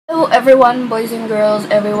Hello everyone, boys and girls,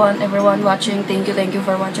 everyone watching. Thank you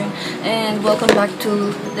for watching, and welcome back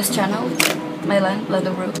to this channel, my land,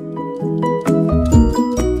 Ladobro.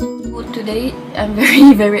 Today, I'm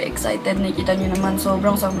very excited. Nakita nyo naman,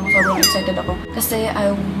 sobrang excited ako. Kasi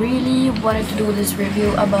I really wanted to do this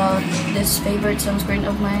review about this favorite sunscreen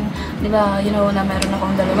of mine. Diba, you know na meron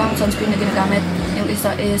akong dalawang sunscreen na ginagamit. Yung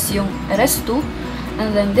isa is yung RS2,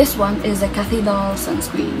 and then this one is a Cathy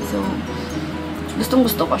sunscreen. So,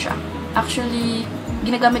 gustong-gusto ko siya. Actually,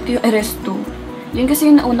 ginagamit ko yung RS2. Yun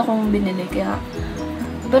kasi yung nauna kong binili, kaya...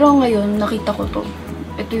 Pero ngayon, nakita ko to.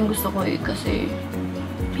 Ito yung gusto ko kasi...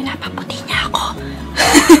 Pinapaputi niya ako.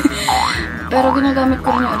 Pero ginagamit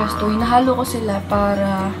ko rin yung RS2. Hinahalo ko sila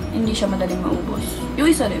para hindi siya madaling maubos. Yung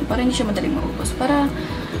isa rin, para hindi siya madaling maubos. Para,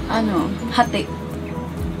 hati.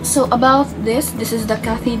 So, about this is the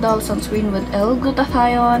Cathy sunscreen with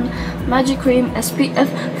l-glutathione, magic cream, SPF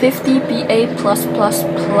 50 PA+++.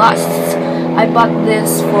 I bought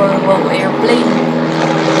this for, wow, airplane.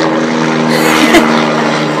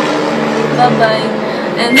 Bye-bye.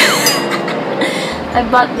 And I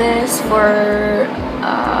bought this for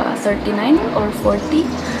 39 or 40.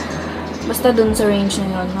 Basta dun sa range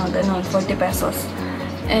na yun, mga ganun, 40 pesos.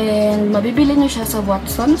 And mabibili nyo siya sa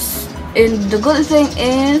Watsons. And the good thing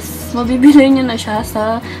is, mabibili nyo na siya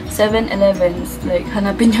sa 7-Elevens. Like,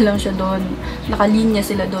 hanapin nyo lang siya doon. Nakalinya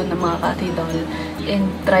sila doon ng mga Cathy doll.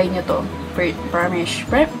 And try nyo to. Premish.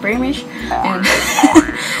 And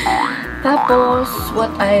tapos,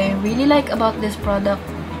 what I really like about this product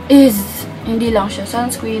is, hindi lang siya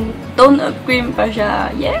sunscreen, tone-up cream pa siya.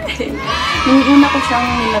 Yeah! Nung una ko siyang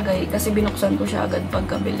nilagay kasi binuksan ko siya agad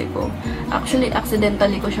pagkabili ko. Actually,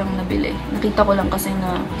 accidentally ko siyang nabili. Nakita ko lang kasi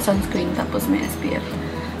na sunscreen tapos may SPF.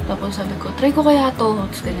 Tapos sabi ko, try ko kaya to.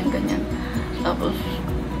 Tapos ganyan. Tapos,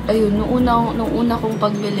 ayun, nung una kong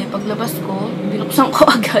pagbili, paglabas ko, binuksan ko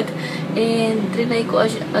agad. And trinay ko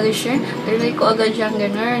agad siyang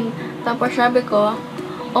ganun. Tapos sabi ko,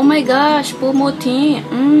 oh my gosh, pumuti.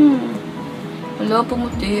 Wala,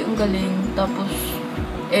 pumuti. Ang galing. Tapos,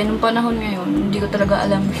 nung panahon ngayon, hindi ko talaga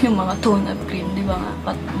alam yung mga tone-up cream. Di ba nga?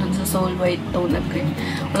 Pat dun sa Seoul white tone-up cream.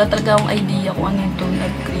 Wala talaga akong idea kung ano yung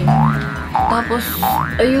tone-up cream. Tapos,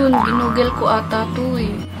 ayun, ginugel ko ata to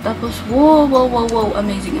eh. Tapos, wow.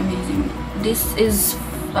 Amazing. This is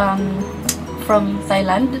from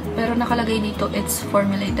Thailand. Pero nakalagay dito, it's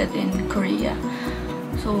formulated in Korea.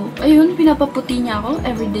 So, ayun, pinapaputi niya ako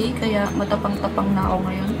everyday. Kaya matapang-tapang na ako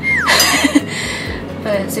ngayon.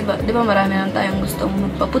 Kasi di ba marami lang tayong gustong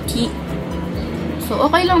magpaputi. So,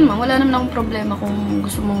 okay lang naman. Wala naman akong problema kung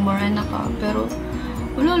gusto mong morena ka. Pero,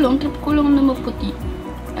 wala lang. Trip ko lang na maputi.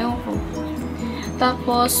 Ayun ko.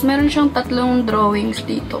 Tapos, meron siyang 3 drawings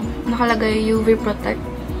dito. Nakalagay UV Protect.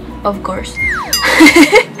 Of course.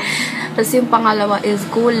 Tapos yung pangalawa is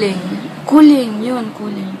cooling. Cooling.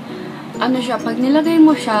 Ano siya? Pag nilagay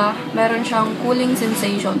mo siya, meron siyang cooling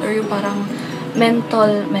sensation or yung parang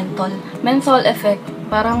menthol effect.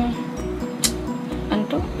 Parang, ano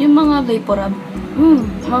to? Yung mga Vaporub.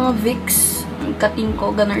 Mga Vicks. Kating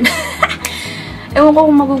ko, ganun. Ewan ko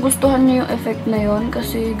kung magugustuhan niyo yung effect na yon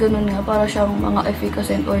kasi ganun nga, para siyang mga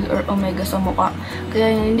efficacent oil or omega sa mukha.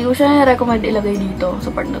 Kaya hindi ko siya recommend ilagay dito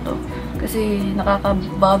sa part na to. Kasi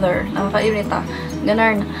nakaka-bother, nakaka-irita.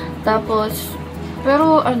 Ganun. Tapos,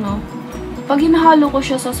 pero pag hinahalo ko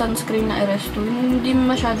siya sa sunscreen na RS2, hindi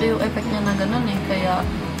masyado yung effect niya na ganun eh. Kaya,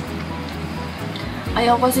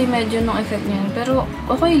 ayaw kasi medyo nung effect niya. Pero,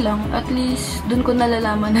 okay lang. At least, dun ko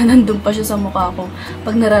nalalaman na nandun pa siya sa mukha ko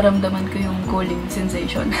pag nararamdaman ko yung cooling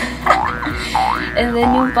sensation. And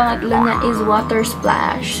then, yung pangatlo niya is water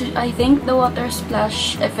splash. I think the water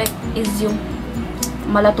splash effect is yung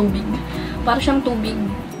malatubig. Para siyang tubig.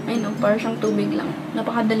 Para siyang tubig lang.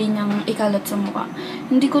 Napakadali niyang ikalat sa mukha.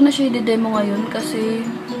 Hindi ko na siya i-demo ngayon kasi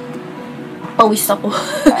pawis ako.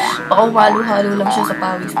 Pakawalo-halo lang siya sa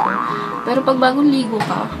pawis ko. Pero pag bagong ligo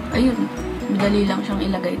ka, ayun, madali lang siyang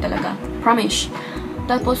ilagay talaga. Promise.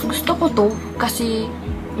 Tapos gusto ko to kasi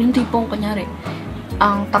yung tipong kunyari,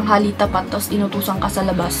 ang tanghali tapat, tapos inutusan ka sa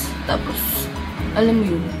labas. Tapos, alam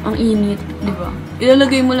mo yun, ang init, di ba?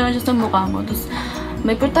 Ilalagay mo lang siya sa mukha mo. Tapos,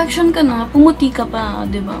 may protection ka na, pumuti ka pa,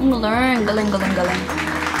 diba? Ang galing.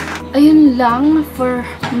 Ayun lang for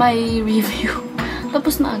my review.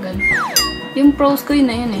 Tapos na agad. Yung pros ko yun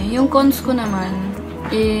na yun eh. Yung cons ko naman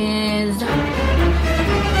is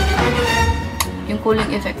yung cooling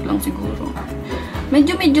effect lang siguro.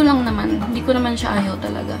 Medyo lang naman. Hindi ko naman siya ayaw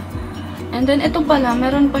talaga. And then, ito pala,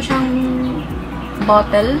 meron pa siyang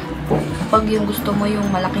bottle. Pag yung gusto mo yung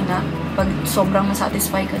malaki na. Pag sobrang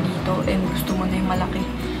na-satisfy ka dito and gusto mo na yung malaki.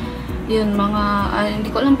 Yun, mga,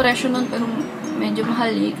 hindi ko alam presyo nun, pero medyo mahal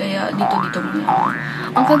eh, kaya dito muna ako.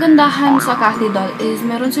 Ang kagandahan sa Cathy doll is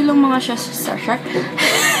meron silang mga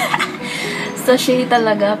sachet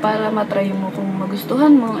talaga para matry mo kung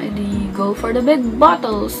magustuhan mo, edi go for the big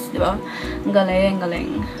bottles, di ba? Galing.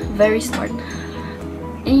 Very smart.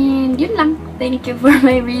 And yun lang. Thank you for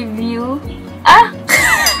my review.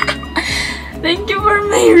 Thank you for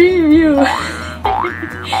my review.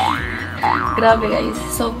 Grabe guys,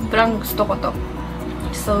 sobrang gusto ko to.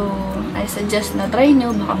 So, I suggest na try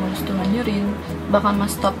nyo, baka magustuhan nyo rin. Baka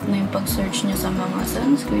ma-stop na yung pag-search nyo sa mga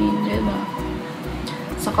sunscreen, diba?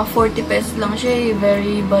 Saka 40 pesos lang siya,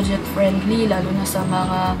 very budget friendly, lalo na sa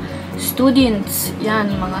mga students.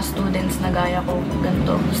 Yan, mga students na gaya ko,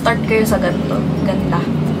 ganito. Start kayo sa ganito, ganda.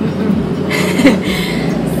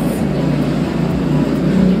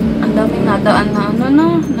 Ang daming nadaan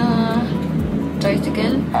na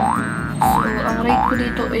tricycle. So, ang rate ko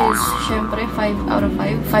dito is, syempre, 5 out of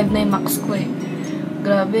 5. 5 na yung max ko eh.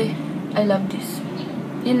 Grabe. I love this.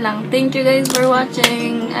 Yun lang. Thank you guys for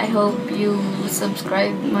watching. I hope you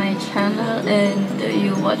subscribe my channel and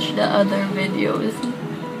you watch the other videos.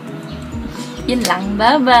 Yun lang.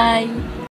 Bye-bye!